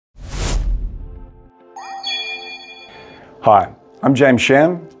Hi, I'm James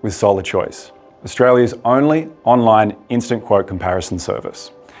Sham with Solar Choice, Australia's only online instant quote comparison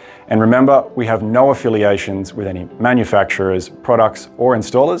service. And remember, we have no affiliations with any manufacturers, products, or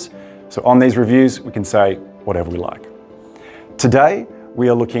installers, so on these reviews, we can say whatever we like. Today, we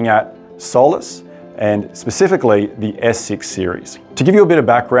are looking at Solis, and specifically the S6 series. To give you a bit of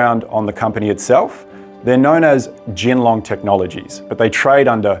background on the company itself, they're known as Jinlong Technologies, but they trade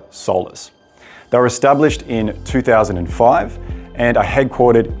under Solis. They were established in 2005 and are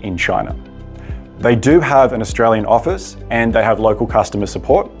headquartered in China. They do have an Australian office and they have local customer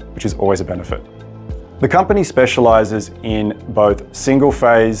support, which is always a benefit. The company specialises in both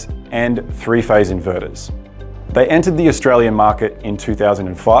single-phase and three-phase inverters. They entered the Australian market in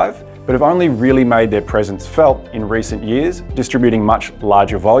 2005, but have only really made their presence felt in recent years, distributing much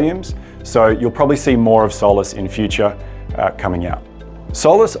larger volumes, so you'll probably see more of Solis in future coming out.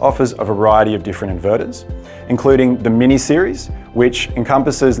 Solis offers a variety of different inverters, including the Mini series, which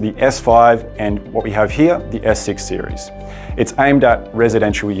encompasses the S5 and what we have here, the S6 series. It's aimed at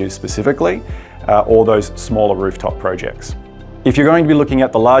residential use specifically, or those smaller rooftop projects. If you're going to be looking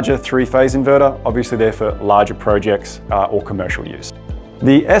at the larger three-phase inverter, obviously they're for larger projects or commercial use.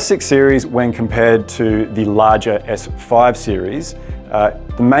 The S6 series, when compared to the larger S5 series,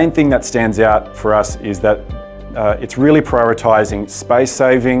 the main thing that stands out for us is that it's really prioritizing space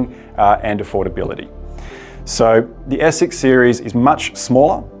saving and affordability. So the S6 series is much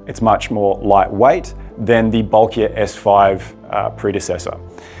smaller, it's much more lightweight than the bulkier S5 predecessor.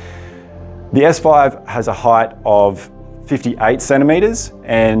 The S5 has a height of 58 centimeters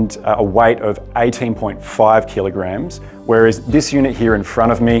and a weight of 18.5 kilograms, whereas this unit here in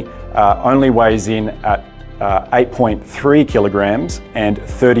front of me only weighs in at 8.3 kilograms and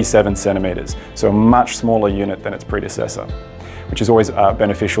 37 centimeters, so a much smaller unit than its predecessor, which is always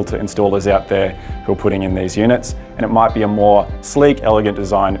beneficial to installers out there who are putting in these units, and it might be a more sleek, elegant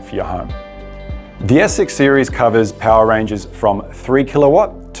design for your home. The S6 series covers power ranges from 3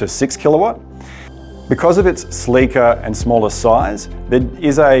 kilowatt to 6 kilowatt. Because of its sleeker and smaller size, there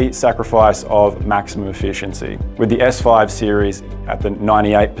is a sacrifice of maximum efficiency, with the S5 series at the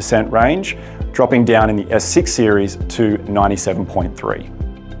 98% range, dropping down in the S6 series to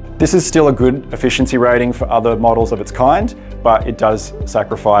 97.3. This is still a good efficiency rating for other models of its kind, but it does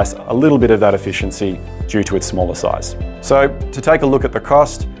sacrifice a little bit of that efficiency due to its smaller size. So to take a look at the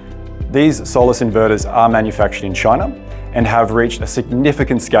cost, these Solis inverters are manufactured in China and have reached a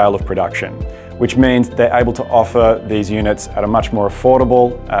significant scale of production, which means they're able to offer these units at a much more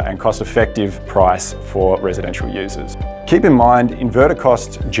affordable and cost-effective price for residential users. Keep in mind, inverter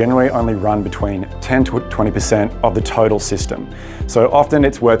costs generally only run between 10 to 20% of the total system. So often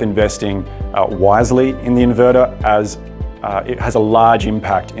it's worth investing wisely in the inverter, as it has a large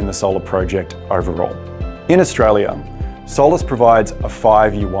impact in the solar project overall. In Australia, Solis provides a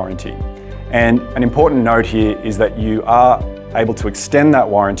 5-year warranty. And an important note here is that you are able to extend that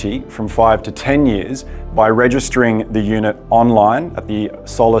warranty from 5 to 10 years by registering the unit online at the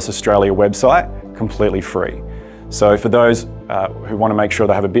Solis Australia website, completely free. So for those who want to make sure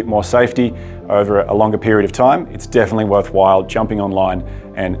they have a bit more safety over a longer period of time, it's definitely worthwhile jumping online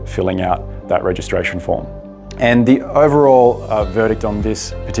and filling out that registration form. And the overall verdict on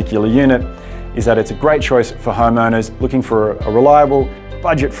this particular unit is that it's a great choice for homeowners looking for a reliable,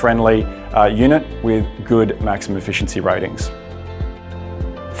 budget-friendly unit with good maximum efficiency ratings.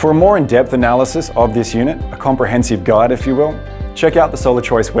 For a more in-depth analysis of this unit, a comprehensive guide if you will, check out the Solar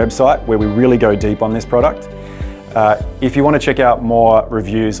Choice website where we really go deep on this product. If you want to check out more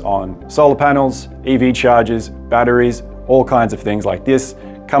reviews on solar panels, EV chargers, batteries, all kinds of things like this,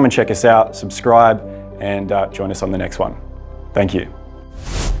 come and check us out, subscribe, and join us on the next one. Thank you.